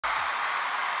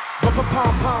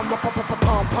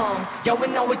RU-PUM PUM Yeah we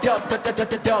know it dub dub dub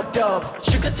dub dub dub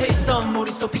Sugar taste on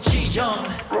머릿속 빛이 영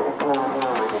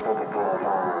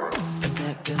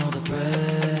Connecting all the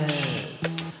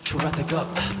threads traffic up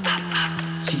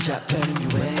시작되는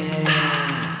유행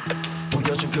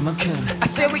보여준 그만큼 I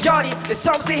say we on it 내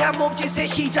섬세한 몸짓에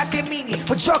시작된 미니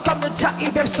본 적 없는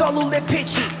타입 앱솔루의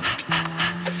피치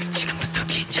지금부터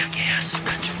긴장해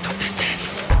한순간 중독될 테니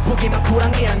보기만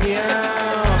쿨한 게 아니야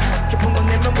깊은 건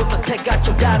내면부터 태가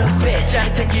좀 다른 fit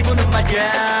짜릿한 기분은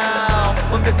말야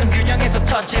완벽한 균형에서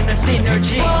터지는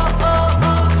시너지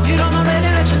You don't know ready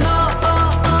let you know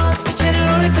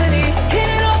빛을 올릴 테니 Hit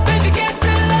it up baby get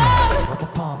set low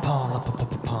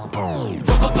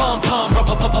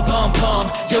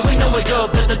RU-PUM Yeah we know it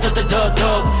dope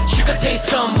dope Sugar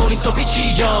taste on 머릿속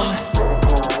빛이 영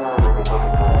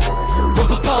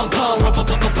RU-PUM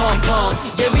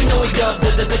Yeah we know it up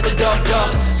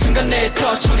순간 내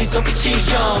touch 우리 속 빛이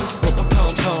영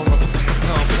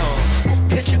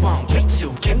패스왕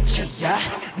위투 김치야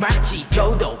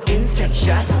말지도도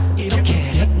인생샷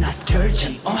이렇게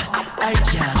낯설지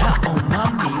알잖아 oh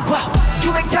mommy wow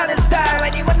유행 타는 style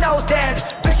anyone knows that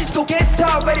패시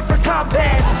속에서 ready for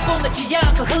combat 뽐내지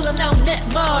않고 흘러나온 내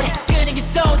머리 그냥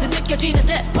있어도 느껴지는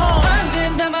내 폼 안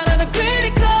된다 말하는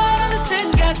critical 어느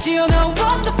생각 지어나온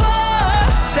wonderful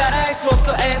따라할 수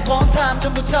없어 and one time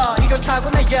전부터 이건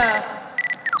타고나야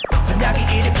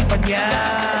만약에 일으킨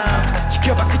반야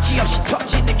지켜봐 끝이 없이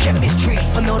터지는 chemistry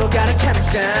언어로 가득 차는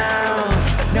sound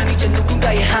난 이제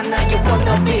누군가의 하나의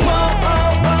wannabe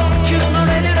You don't know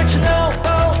ready let you know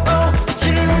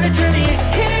빛을 올릴 테니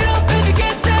Hit it up baby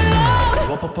get set low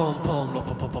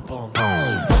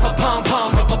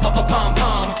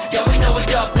RU-PUM Yeah we know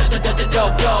it up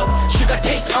dope Sugar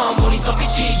taste on 머릿속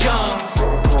빛이 영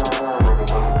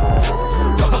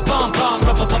RU-PUM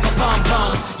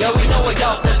Yeah we know it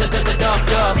up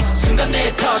순간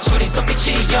내 touch 우리 속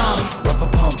빛이 영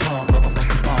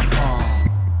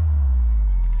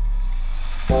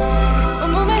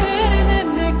온몸에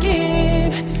흐르는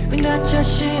느낌 왜 나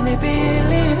자신을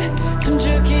believe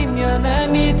숨죽이며 날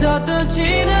믿어도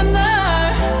지난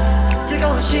날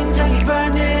뜨거운 심장이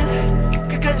burning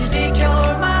끝까지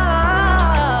지켜올 my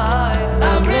life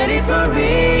I'm ready for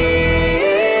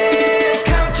real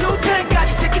Count to 10까지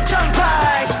새긴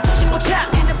정발 정신 못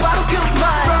차리는 바로 그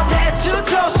말 From head to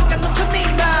toe 순간 넘쳐 네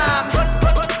맘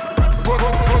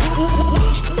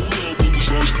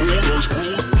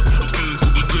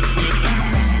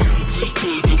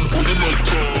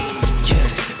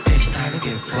Yeah, it's time to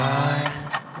get right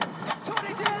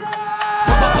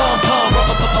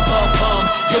RU-PUM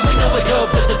Yeah we know it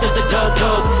dope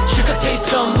Sugar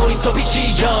taste on 머릿속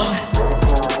빛이 영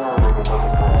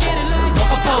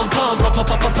RU-PUM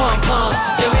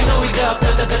Yeah we know it up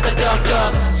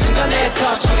순간 내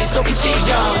touch 우리 속 빛이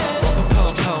영